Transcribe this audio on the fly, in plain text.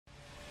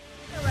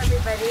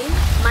everybody.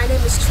 My name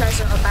is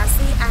Treasure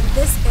Obasi and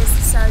this is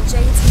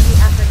Sarjay TV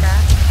Africa.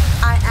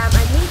 I am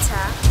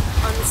Anita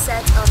on the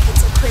set of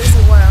It's a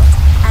Crazy World,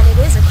 and it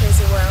is a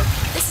crazy world.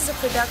 This is a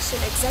production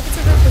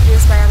executively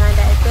produced by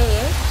Amanda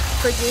Ebeye,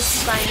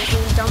 produced by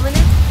Nadine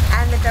Dominic,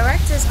 and the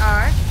directors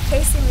are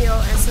Casey Mio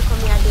and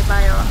Sukomi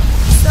Adebayo.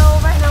 So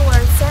right now we're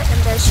on set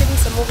and they're shooting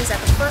some movies at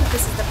the front.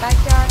 This is the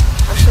backyard.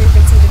 I'm sure you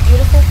can see the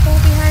beautiful pool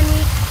behind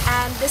me,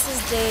 and this is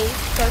day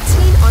 13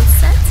 on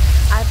set.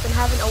 I've been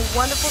having a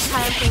wonderful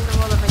time playing the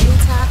role of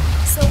Anita,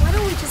 so why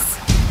don't we just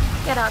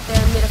get out there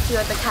and meet a few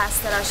of the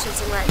cast that are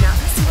shooting right now.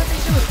 Let's see what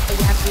they're doing. Are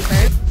you happy with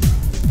her?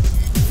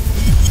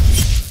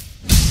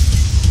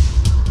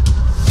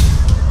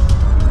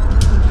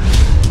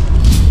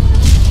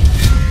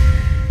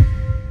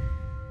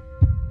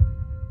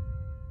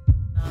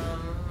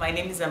 My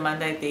name is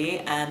Amanda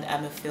Ebeye and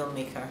I'm a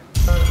filmmaker.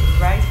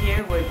 Right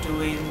here we're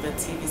doing the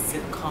TV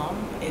sitcom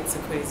It's a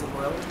Crazy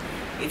World.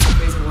 It's a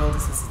Crazy World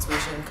is a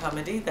situation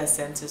comedy that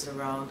centers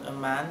around a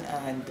man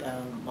and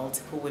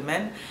multiple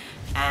women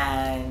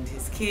and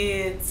his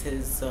kids,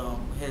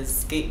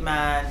 his gate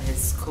man,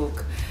 his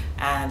cook,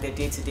 and their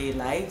day-to-day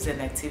lives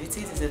and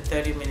activities. It's a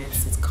 30-minute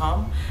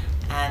sitcom,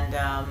 and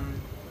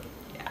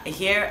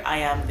here I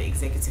am the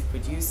executive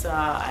producer.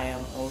 I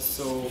am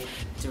also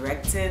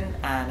directing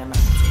and I'm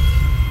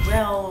acting.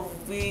 Well,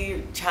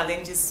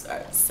 challenges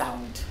are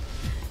sound,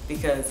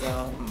 because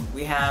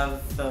we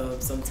have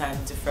sometimes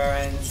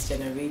interference,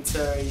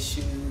 generator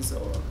issues,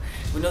 or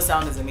we know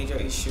sound is a major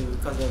issue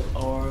because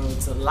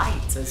of the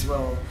light as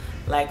well.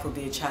 Light could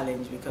be a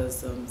challenge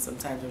because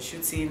sometimes we're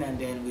shooting and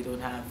then we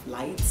don't have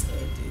lights,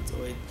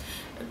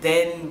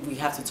 then we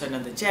have to turn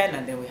on the gen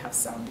and then we have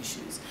sound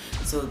issues.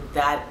 So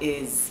that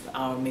is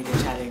our major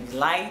challenge: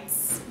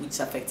 lights, which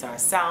affects our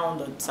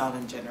sound or sound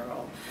in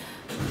general,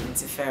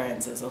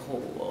 interference as a whole.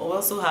 We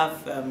also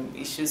have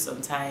issues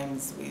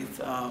sometimes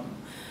with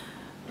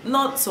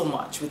not so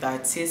much with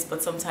artists,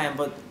 but sometimes,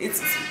 but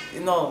it's,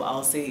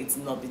 I'll say it's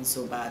not been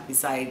so bad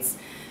besides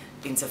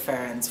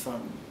interference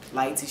from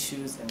light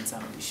issues and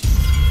sound issues.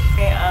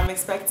 Okay, I'm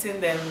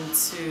expecting them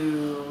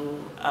to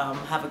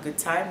have a good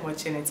time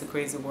watching It's a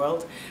Crazy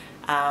World.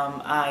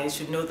 I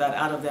should know that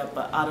out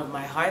of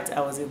my heart,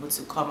 I was able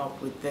to come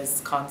up with this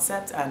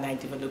concept and I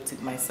developed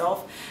it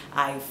myself.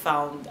 I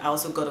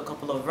also got a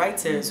couple of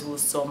writers who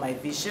saw my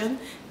vision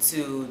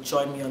to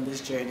join me on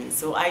this journey.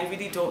 So I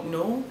really don't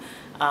know,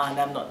 and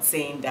I'm not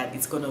saying that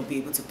it's going to be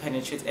able to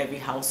penetrate every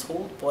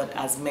household, but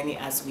as many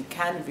as we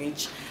can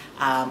reach,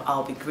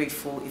 I'll be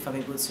grateful if I'm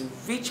able to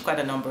reach quite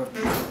a number of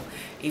people.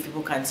 If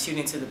people can tune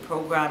into the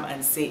program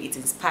and say it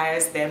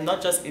inspires them,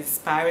 not just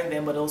inspiring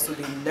them, but also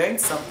they learned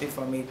something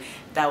from it,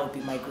 that would be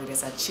my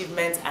greatest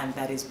achievement, and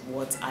that is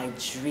what I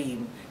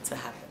dream to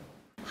happen.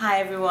 Hi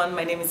everyone,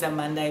 my name is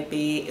Amanda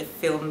Ebeye, a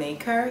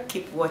filmmaker.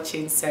 Keep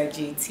watching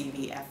Sarjay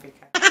TV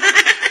Africa.